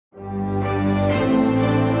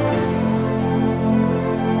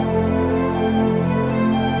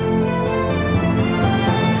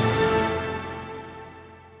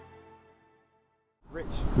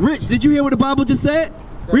Rich, did you hear what the Bible just said?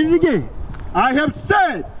 Read it again. I have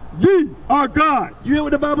said, ye are gods. You hear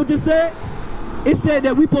what the Bible just said? It said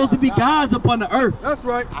that we're supposed to be gods upon the earth. That's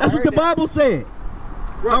right. That's what the Bible said.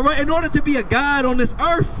 Right. All right, in order to be a god on this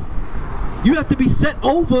earth, you have to be set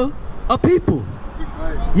over a people.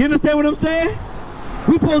 Right. You understand what I'm saying?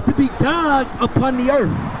 We're supposed to be gods upon the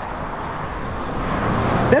earth.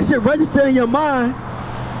 That should register in your mind,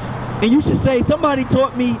 and you should say, somebody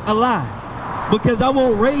taught me a lie, because I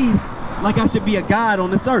wasn't raised like I should be a god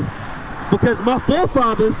on this earth. Because my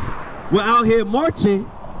forefathers were out here marching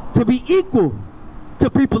to be equal to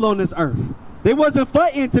people on this earth. They wasn't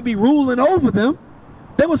fighting to be ruling over them.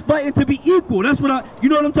 They was fighting to be equal. That's what you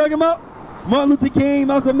know what I'm talking about? Martin Luther King,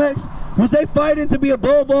 Malcolm X, was they fighting to be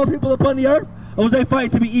above all people upon the earth? Or was they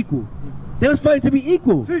fighting to be equal? They was fighting to be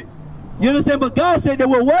equal. You understand? But God said they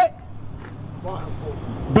were what?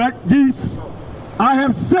 But ye, I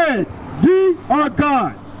have said, ye are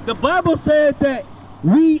gods. The Bible said that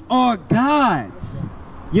we are gods.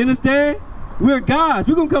 You understand? We're gods.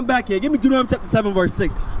 We're going to come back here. Give me Deuteronomy chapter 7, verse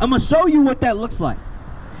 6. I'm going to show you what that looks like.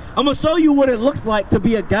 I'm going to show you what it looks like to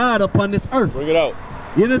be a god upon this earth. Bring it out.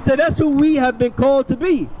 You understand? That's who we have been called to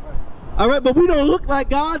be. All right? But we don't look like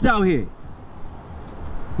gods out here.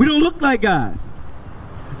 We don't look like gods.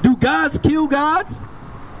 Do gods kill gods?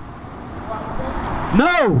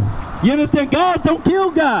 No. You understand? Gods don't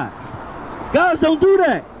kill gods. Gods don't do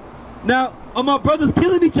that. Now, are my brothers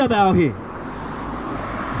killing each other out here?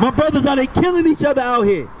 My brothers, are they killing each other out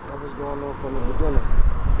here? That was going on from the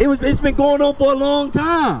beginning. It's been going on for a long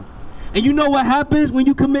time. And you know what happens when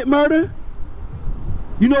you commit murder?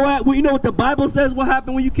 You know what the Bible says what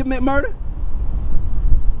happens when you commit murder?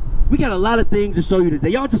 We got a lot of things to show you today.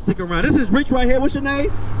 Y'all just stick around. This is Rich right here. What's your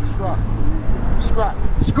name? Scrap.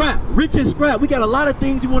 Rich and Scrap. We got a lot of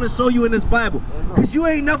things we want to show you in this Bible. Because you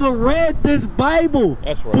ain't never read this Bible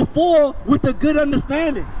before with a good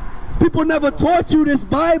understanding. People never taught you this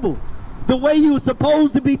Bible the way you were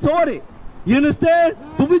supposed to be taught it. You understand?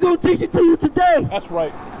 But we're going to teach it to you today. That's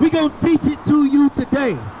right. We're going to teach it to you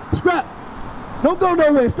today. Scrap. Don't go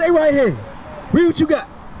nowhere. Stay right here. Read what you got.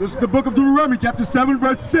 This is the book of Deuteronomy, chapter 7,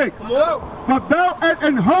 verse 6. For thou art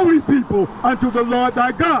an holy people unto the Lord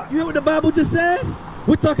thy God. You hear what the Bible just said?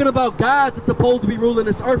 We're talking about gods that's supposed to be ruling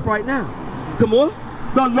this earth right now. Come on.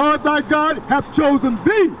 The Lord thy God hath chosen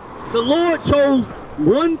thee. The Lord chose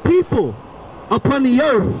one people upon the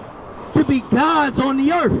earth to be gods on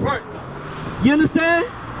the earth. Right. You understand?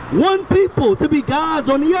 One people to be gods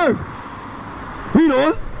on the earth. Read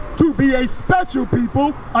on. To be a special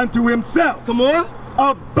people unto himself. Come on.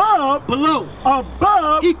 Above. Below.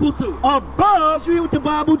 Above. Equal to. Above. Did you hear what the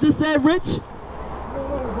Bible just said, Rich?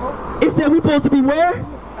 It said we're supposed to be where?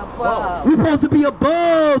 Above. We're supposed to be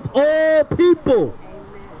above all people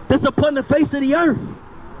that's upon the face of the earth.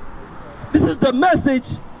 This is the message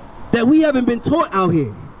that we haven't been taught out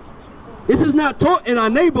here. This is not taught in our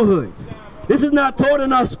neighborhoods. This is not taught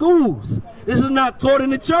in our schools. This is not taught in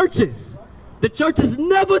the churches. The church has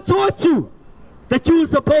never taught you that you were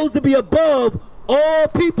supposed to be above all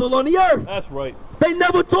people on the earth. That's right. They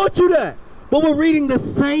never taught you that. But we're reading the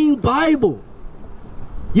same Bible.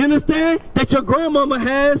 You understand? That your grandmama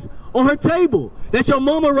has on her table. That your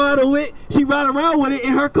mama ride with, she ride around with it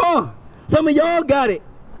in her car. Some of y'all got it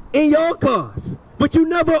in your cars. But you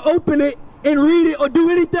never open it and read it or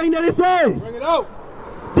do anything that it says. Bring it out.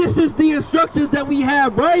 This is the instructions that we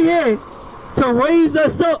have right here to raise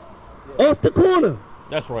us up off the corner.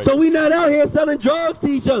 That's right. So we not out here selling drugs to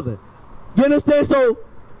each other. You understand? So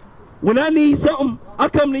when I need something, I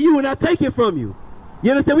come to you and I take it from you.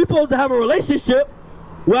 You understand? We're supposed to have a relationship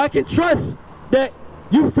where I can trust that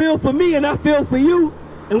you feel for me and I feel for you,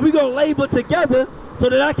 and we're going to labor together so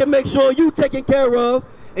that I can make sure you taken care of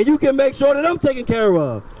and you can make sure that I'm taken care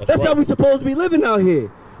of. That's right. how we're supposed to be living out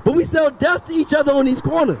here. But we sell death to each other on these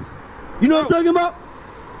corners. You know what I'm talking about?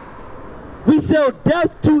 We sell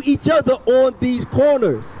death to each other on these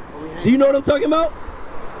corners. Do you know what I'm talking about?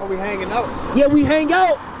 Are we hanging out? Yeah, we hang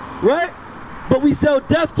out, right? But we sell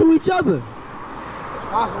death to each other. It's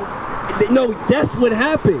possible. No, that's what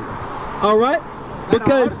happens, all right?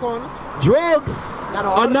 Because drugs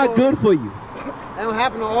are not good for you. That don't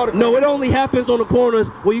happen on all the corners. No, it only happens on the corners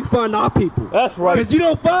where you find our people. That's right. Because you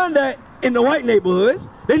don't find that in the white neighborhoods.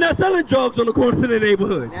 They're not selling drugs on the corners in the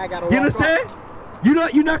neighborhoods. You understand?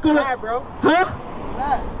 You're not gonna. It's a lie, bro. Huh? It's a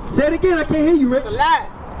lie. Say it again. I can't hear you, Rich. It's a lie.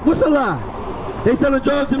 What's a lie? They selling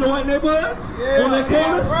drugs in the white neighborhoods? Yeah, on their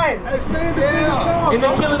corners? Right. And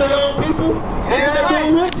they killing their own people? That's what they're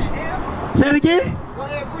doing, Rich? Say it again? Go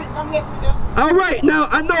ahead, Bree. I'm listening, yo. All right, now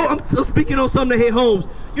I know I'm speaking on something that hit homes.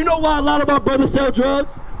 You know why a lot of our brothers sell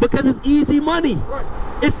drugs? Because it's easy money. Right.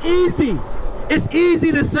 It's easy. It's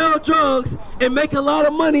easy to sell drugs and make a lot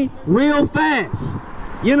of money real fast.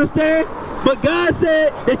 You understand? But God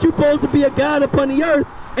said that you're supposed to be a God upon the earth,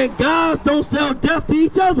 and gods don't sell death to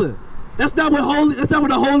each other. That's not what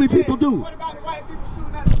the holy people do. What about the white people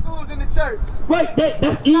shooting at the schools in the church? Right,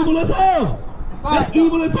 that's evil as hell. That's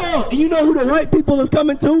evil as hell. And you know who the white people is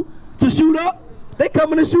coming to shoot up? They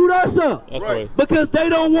coming to shoot us up. That's right. Because they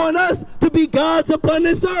don't want us to be gods upon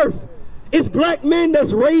this earth. It's black men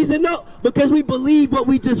that's raising up because we believe what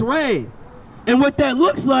we just read. And what that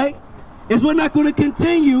looks like is we're not going to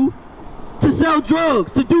continue to sell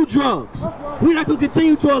drugs, to do drugs. We're not going to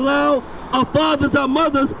continue to allow our fathers, our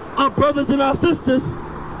mothers, our brothers, and our sisters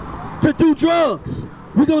to do drugs.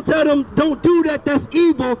 We're going to tell them, don't do that, that's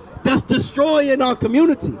evil, that's destroying our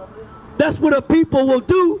community. That's what a people will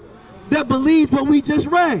do that believes what we just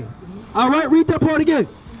read. All right, read that part again.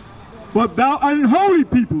 But thou art an holy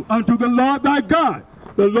people unto the Lord thy God.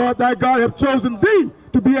 The Lord thy God hath chosen thee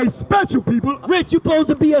to be a special people. Rich, you're supposed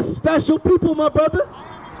to be a special people, my brother.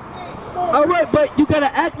 All right, but you got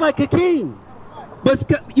to act like a king. But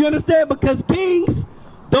you understand? Because kings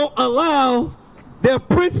don't allow their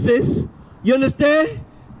princes, you understand,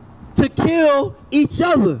 to kill each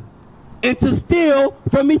other and to steal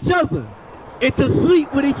from each other and to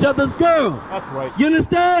sleep with each other's girl. That's right. You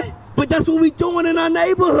understand? But that's what we doing in our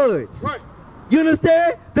neighborhoods. Right. You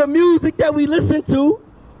understand? The music that we listen to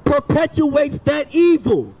perpetuates that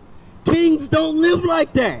evil. Kings don't live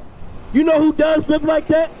like that. You know who does live like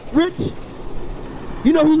that, Rich?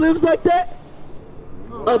 You know who lives like that?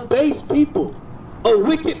 A base people, a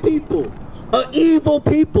wicked people, a evil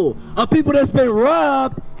people, a people that's been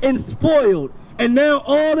robbed and spoiled, and now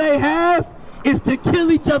all they have is to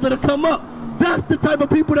kill each other to come up. That's the type of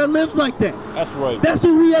people that lives like that. That's right. That's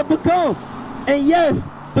who we have become. And yes,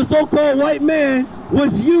 the so-called white man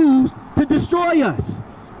was used to destroy us.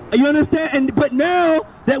 You understand? But now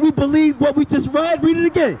that we believe what we just read it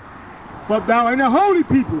again. But thou art a holy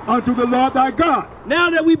people unto the Lord thy God.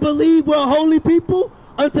 Now that we believe we're a holy people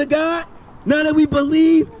unto God, now that we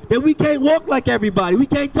believe that we can't walk like everybody, we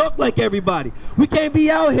can't talk like everybody, we can't be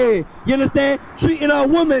out here, you understand, treating our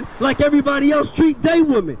women like everybody else treat their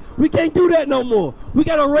women. We can't do that no more. We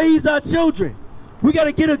got to raise our children. We got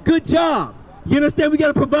to get a good job. You understand? We got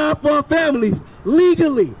to provide for our families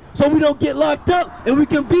legally so we don't get locked up and we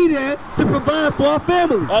can be there to provide for our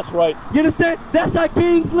families. That's right. You understand? That's how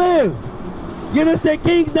kings live. You understand?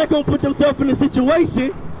 Kings not going to put themselves in a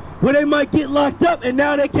situation where they might get locked up and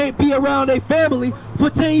now they can't be around their family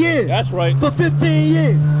for 10 years. That's right. For 15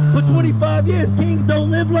 years. For 25 years. Kings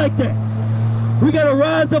don't live like that. We got to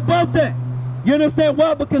rise above that. You understand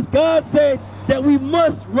why? Because God said that we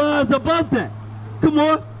must rise above that. Come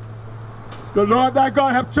on. The Lord thy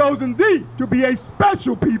God hath chosen thee to be a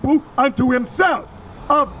special people unto himself,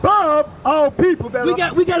 above all people that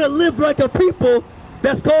we got to live like a people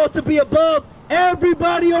that's called to be above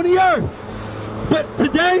everybody on the earth. But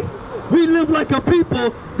today, we live like a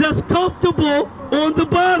people that's comfortable on the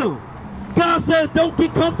bottom. God says don't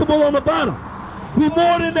get comfortable on the bottom. We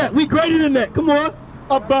more than that. We greater than that. Come on.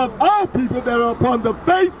 above all people that are upon the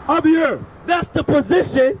face of the earth. That's the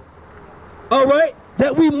position, all right,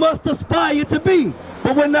 that we must aspire to be.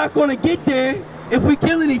 But we're not going to get there if we're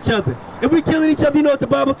killing each other. If we're killing each other, you know what the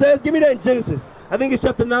Bible says? Give me that in Genesis. I think it's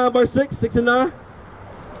chapter 9, verse 6 and 9.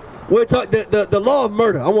 We're talking the law of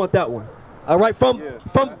murder. I want that one. All right, from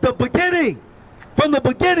the beginning. From the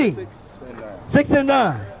beginning. 6 and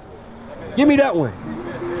 9. Give me that one.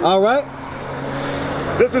 All right.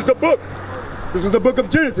 This is the book. This is the book of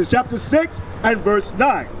Genesis, chapter 6 and verse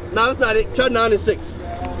 9. No, that's not it. Try 9 and 6.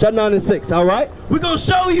 Try 9 and 6, all right? We're going to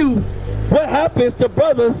show you what happens to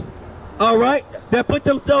brothers, all right, that put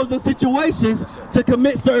themselves in situations to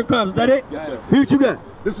commit certain crimes. Is that it? Yes, sir. Hear what you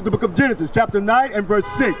got. This is the book of Genesis, chapter 9 and verse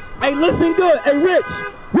 6. Hey, listen good. Hey, Rich.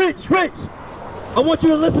 I want you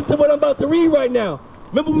to listen to what I'm about to read right now.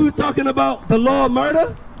 Remember we was talking about the law of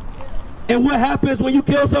murder and what happens when you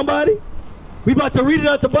kill somebody? We about to read it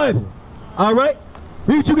out the Bible. All right?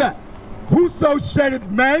 Read what you got. Whoso sheddeth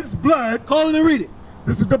man's blood. Call it and read it.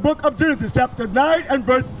 This is the book of Genesis, chapter 9 and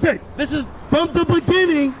verse 6. This is from the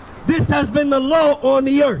beginning. This has been the law on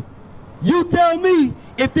the earth. You tell me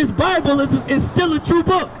if this Bible is still a true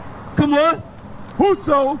book. Come on.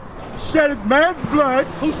 Whoso sheddeth man's blood.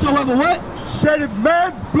 Whosoever what? Sheddeth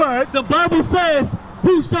man's blood. The Bible says,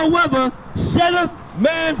 whosoever sheddeth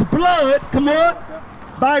man's blood. Come on.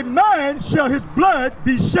 By man shall his blood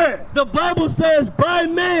be shed. The Bible says, by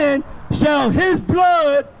man shall his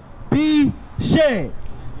blood be shed.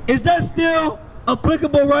 Is that still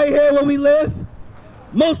applicable right here where we live?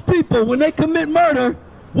 Most people, when they commit murder,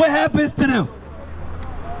 what happens to them?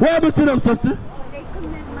 What happens to them, sister? They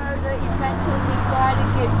commit murder, eventually God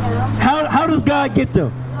will get them. How does God get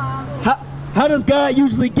them? How does God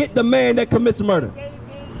usually get the man that commits murder? He's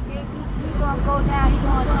gonna go down, he's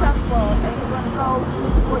gonna suffer, and he's gonna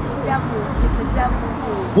go with the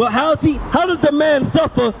devil, Well, how does the man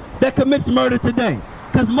suffer that commits murder today?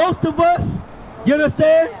 Because most of us, you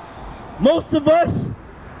understand? Most of us,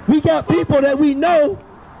 we got people that we know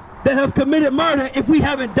that have committed murder if we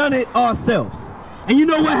haven't done it ourselves. And you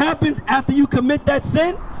know what happens after you commit that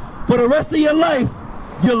sin? For the rest of your life,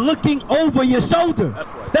 you're looking over your shoulder.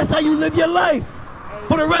 That's how you live your life.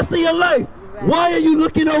 For the rest of your life. Why are you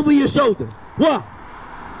looking over your shoulder? Why?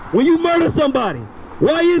 When you murder somebody,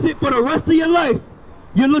 why is it for the rest of your life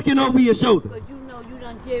you're looking over your shoulder? Because you know you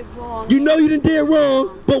done did wrong. You know you done did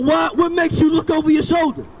wrong, but what makes you look over your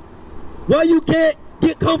shoulder? Why you can't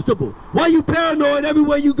get comfortable? Why you paranoid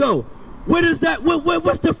everywhere you go? What is that?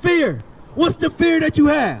 What's the fear? What's the fear that you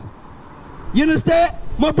have? You understand?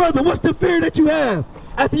 My brother, what's the fear that you have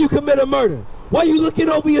after you commit a murder? Why you looking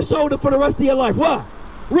over your shoulder for the rest of your life? Why?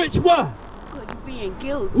 Rich, why? Because you're being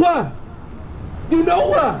guilty. Why? You know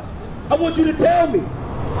why? I want you to tell me.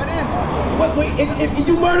 What is it? If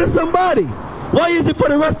you murder somebody, why is it for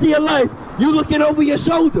the rest of your life you looking over your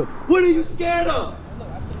shoulder? What are you scared of?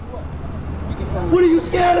 What are you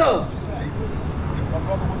scared of?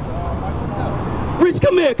 Rich,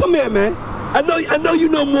 come here, man. I know you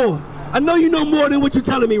know more. I know you know more than what you're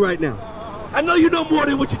telling me right now. I know you know more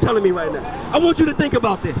than what you're telling me right now. I want you to think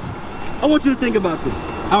about this. I want you to think about this.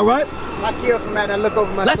 All right? I kill somebody and look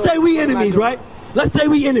over my Let's say we enemies, right? Let's say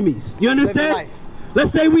we enemies. You understand?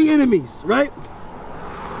 Let's say we enemies, right?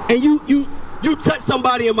 And you touch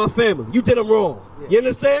somebody in my family. You did them wrong. You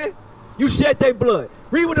understand? You shed their blood.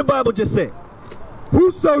 Read what the Bible just said.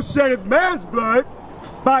 Whoso sheddeth man's blood,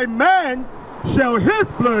 by man shall his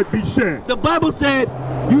blood be shed. The Bible said,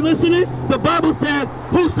 you listening? The Bible said,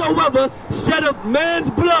 whosoever sheddeth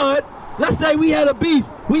man's blood. Let's say we had a beef.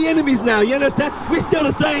 We enemies now, you understand? We still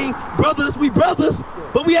the same brothers, we brothers,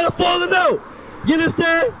 but we had a falling out. You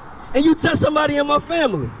understand? And you touch somebody in my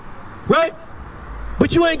family, right?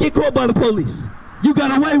 But you ain't get caught by the police. You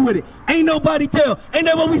got away with it. Ain't nobody tell. Ain't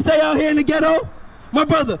that what we say out here in the ghetto? My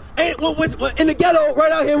brother, in the ghetto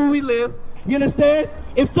right out here where we live, you understand?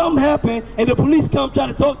 If something happened and the police come try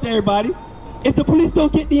to talk to everybody, if the police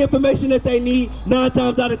don't get the information that they need 9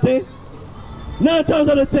 times out of 10, 9 times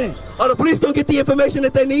out of 10, or the police don't get the information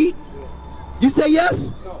that they need, you say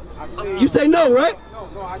yes? No, I say, you say no, right?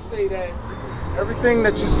 No, I say that everything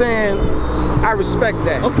that you're saying, I respect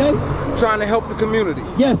that. Okay. Trying to help the community.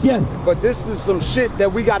 Yes, yes. But this is some shit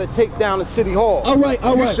that we got to take down to City Hall. All right.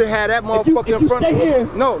 You should have that motherfucker in front of you. Here,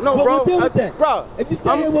 No, what bro. We'll deal with that. Bro, if you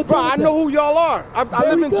stay here, we'll deal with I know who y'all are. I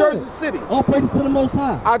live in Jersey City. All praises to the Most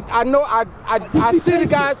High. I know. I see the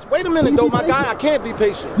guys. Wait a minute, though, my guy. I can't be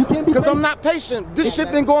patient. You can't be because I'm not patient. This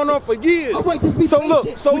shit been going on for years. All right, just be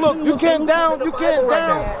patient. So look. You can't down. You can't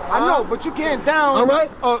down. I know, but you can't down. All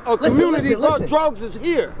right. A community where drugs is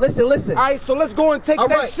here. Listen. All right. So let's go and take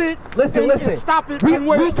that shit. Listen. And stop it from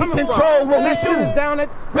where it's coming from. That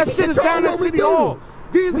shit is down at City Hall.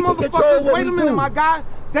 These motherfuckers. Wait a minute, my guy.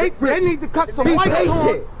 They need to cut some lights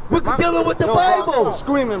on. We're dealing with the Bible. I'm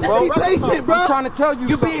screaming, bro. Just be patient, bro. I'm trying to tell you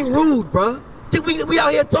You're something. being rude, bro. We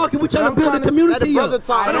out here talking. We're trying to build a community up.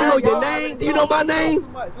 I don't know your name. Do you know my name?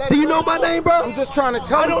 Do you know my name, bro? I'm just trying to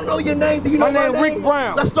tell you. I don't know your name. Do you know my name? Rick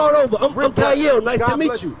Brown. Let's start over. I'm Kyle. Nice to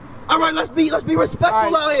meet you. All right, let's be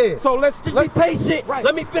respectful out here. So let's be patient. Right.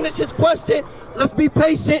 Let me finish his question. Let's be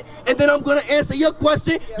patient, and then I'm gonna answer your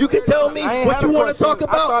question. You can tell me what you want to talk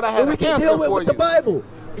about, and we can deal with the Bible.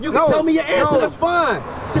 You can tell me your answer. That's fine.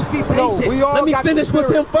 Just be patient. Let me finish with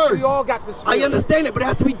him first. We all got the spirit. I understand it, but it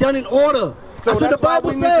has to be done in order. So that's what the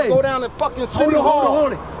Bible says. Go down and fucking City Hall.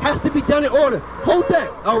 Hold on. Has to be done in order. Hold that.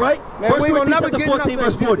 All right. Man, First we will never Corinthians get 14,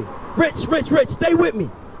 verse 40. Rich, stay with me.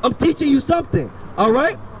 I'm teaching you something. All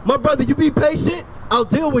right. My brother, you be patient, I'll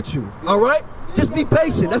deal with you, all right? Just be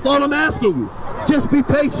patient, that's all I'm asking you. Just be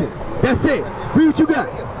patient, that's it. Read what you got.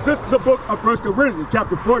 This is the book of 1 Corinthians,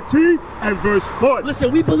 chapter 14 and verse 40.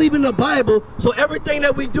 Listen, we believe in the Bible, so everything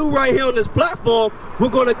that we do right here on this platform, we're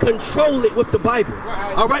going to control it with the Bible,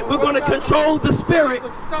 all right? We're going to control the Spirit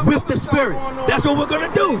with the Spirit. That's what we're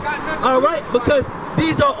going to do, all right? Because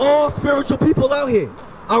these are all spiritual people out here,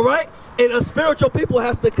 all right? And a spiritual people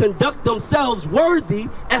has to conduct themselves worthy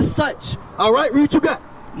as such. All right, read what you got.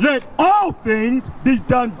 Let all things be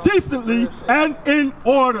done decently and in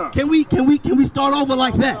order. Can we start over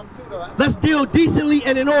like that? Let's deal decently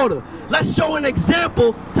and in order. Let's show an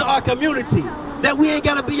example to our community that we ain't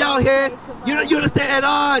gotta be out here You understand? At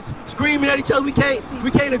odds, screaming at each other. We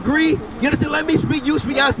can't agree. You understand? Let me speak. You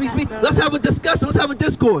speak. I speak. Let's have a discussion. Let's have a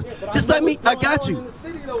discourse. Just let me. I got you.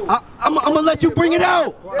 I'm gonna let you bring it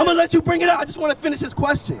out. I'm gonna let you bring it out. I just want to finish this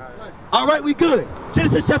question. All right, we good.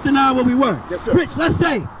 Genesis chapter 9, where we were. Yes, sir. Rich, let's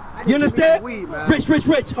say. You understand?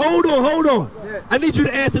 Rich. Hold on. I need you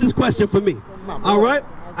to answer this question for me. All right?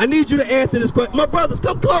 I need you to answer this question. My brothers,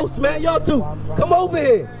 come close, man. Y'all too. Come over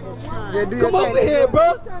here. Come over here,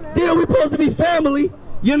 bro. Then we supposed to be family.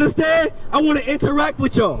 You understand? I want to interact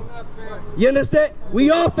with y'all. You understand?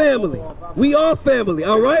 We all family. We all family,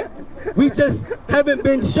 all right? We just haven't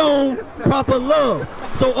been shown proper love.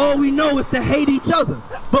 So all we know is to hate each other.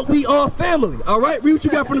 But we all family, all right? Read what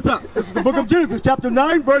you got from the top. This is the book of Genesis, chapter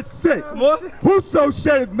 9, verse 6. Come on. Whoso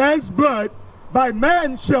sheddeth man's blood, by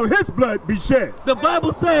man shall his blood be shed. The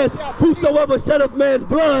Bible says, whosoever sheddeth man's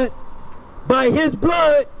blood, by his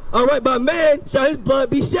blood, all right, by man shall his blood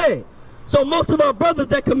be shed. So most of our brothers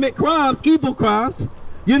that commit crimes, evil crimes,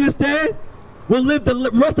 you understand, will live the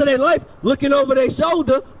rest of their life looking over their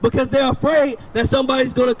shoulder because they're afraid that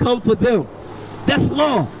somebody's going to come for them. That's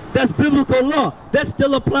law. That's biblical law. That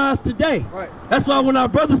still applies today. Right. That's why when our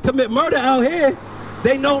brothers commit murder out here,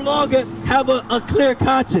 they no longer have a clear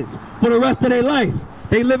conscience for the rest of their life.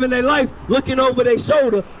 They live in their life looking over their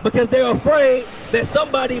shoulder because they're afraid that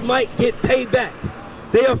somebody might get payback.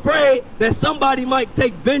 They're afraid that somebody might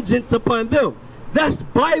take vengeance upon them. That's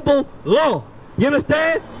Bible law. You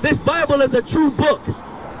understand? This Bible is a true book.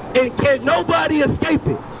 And can't nobody escape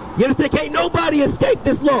it. You understand? Can't nobody escape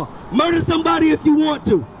this law. Murder somebody if you want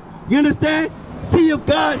to. You understand? See if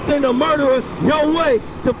God sent a murderer your way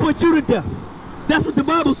to put you to death. That's what the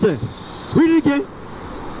Bible says. Read it again.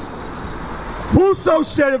 Whoso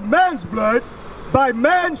sheddeth man's blood, by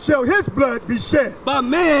man shall his blood be shed. By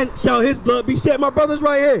man shall his blood be shed. My brother's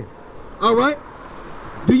right here. All right?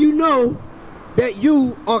 Do you know that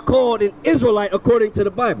you are called an Israelite according to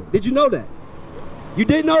the Bible? Did you know that? You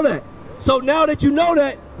didn't know that. So now that you know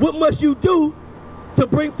that, what must you do to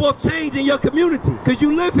bring forth change in your community? Because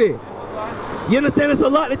you live here. You understand? There's a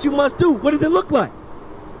lot that you must do. What does it look like?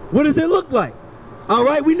 What does it look like? All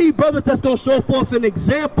right? We need brothers that's going to show forth an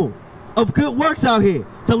example of good works out here,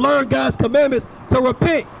 to learn God's commandments, to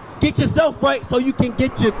repent, get yourself right so you can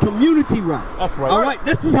get your community right. That's right. All right?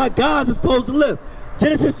 This is how God is supposed to live.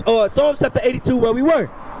 Psalms chapter 82, where we were.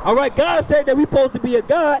 All right, God said that we're supposed to be a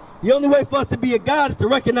God. The only way for us to be a God is to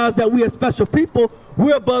recognize that we are special people.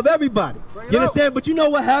 We're above everybody. You understand? But you know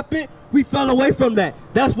what happened? We fell away from that.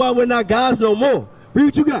 That's why we're not gods no more. Read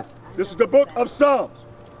what you got. This is the book of Psalms,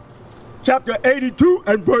 chapter 82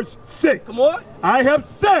 and verse 6. Come on. I have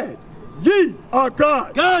said, ye are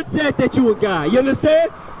God. God said that you were God. You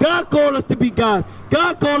understand? God called us to be gods.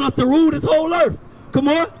 God called us to rule this whole earth. Come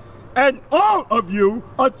on. And all of you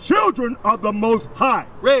are children of the Most High.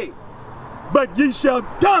 Read. But ye shall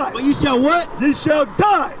die. But ye shall what? Ye shall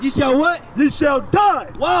die. Ye shall what? Ye shall die.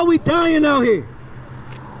 Why are we dying out here?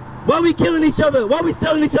 Why are we killing each other? Why are we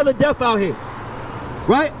selling each other death out here?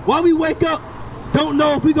 Right? Why we wake up, don't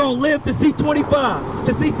know if we're going to live to see 25,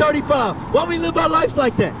 to see 35. Why we live our lives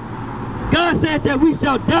like that? God said that we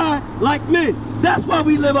shall die like men. That's why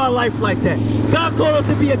we live our life like that. God called us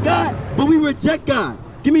to be a God, but we reject God.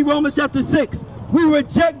 Give me Romans chapter 6. We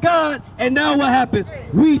reject God, and now what happens?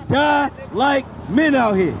 We die like men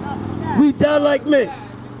out here. We die like men.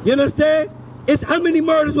 You understand? It's how many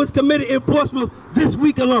murders was committed in Portsmouth this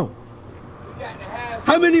week alone?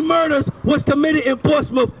 How many murders was committed in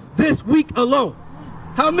Portsmouth this week alone?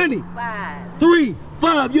 How many? 5. 3,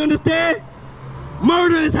 5. You understand?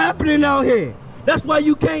 Murder is happening out here. That's why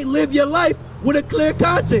you can't live your life with a clear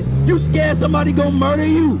conscience. You scared somebody gonna murder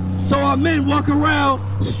you. So our men walk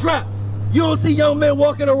around strapped. You don't see young men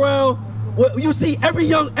walking around. You see every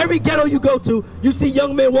ghetto you go to, you see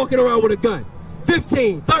young men walking around with a gun.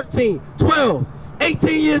 15, 13, 12,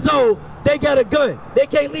 18 years old, they got a gun. They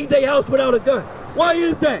can't leave their house without a gun. Why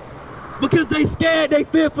is that? Because they scared, they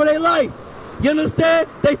fear for their life. You understand?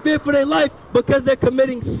 They fear for their life because they're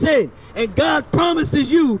committing sin. And God promises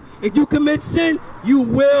you, if you commit sin, you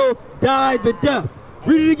will die the death.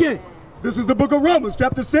 Read it again. This is the book of Romans,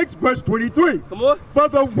 chapter 6, verse 23. Come on. For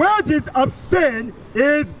the wages of sin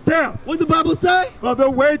is death. What did the Bible say? For the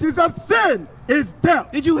wages of sin is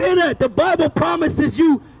death. Did you hear that? The Bible promises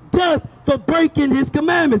you death for breaking his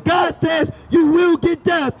commandments. God says you will get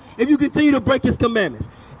death if you continue to break his commandments.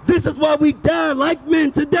 This is why we die like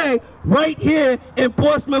men today right here in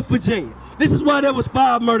Portsmouth, Virginia. This is why there was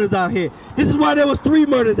 5 murders out here. This is why there was 3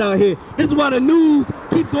 murders out here. This is why the news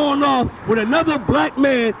keep going off with another black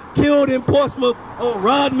man killed in Portsmouth on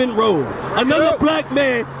Rodman Road. Another black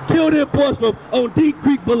man killed in Portsmouth on Deep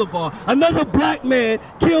Creek Boulevard. Another black man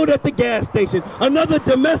killed at the gas station. Another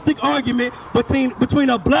domestic argument between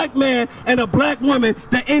a black man and a black woman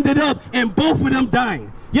that ended up in both of them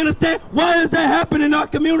dying. You understand? Why is that happening in our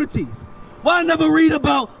communities? Why never read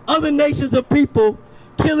about other nations of people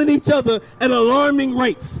killing each other at alarming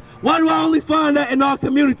rates? Why do I only find that in our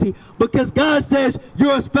community? Because God says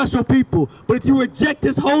you're a special people. But if you reject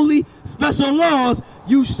his holy, special laws,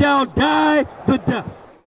 you shall die the death.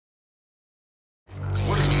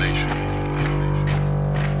 What is a nation?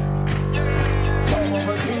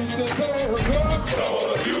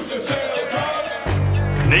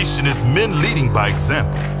 Nation is men leading by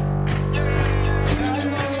example.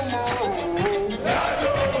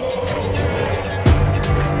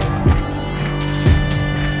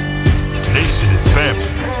 Nation is family.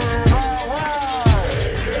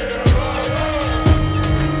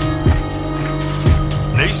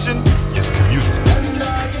 Nation is community.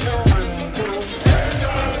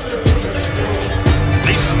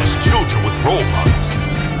 Nation is children with role models.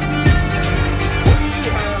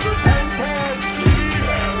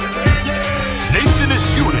 Nation is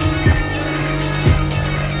unity.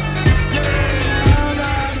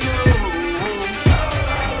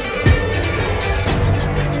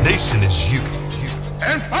 Nation is you.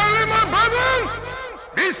 And finally, my brethren,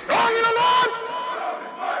 be strong in the Lord.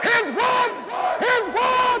 His word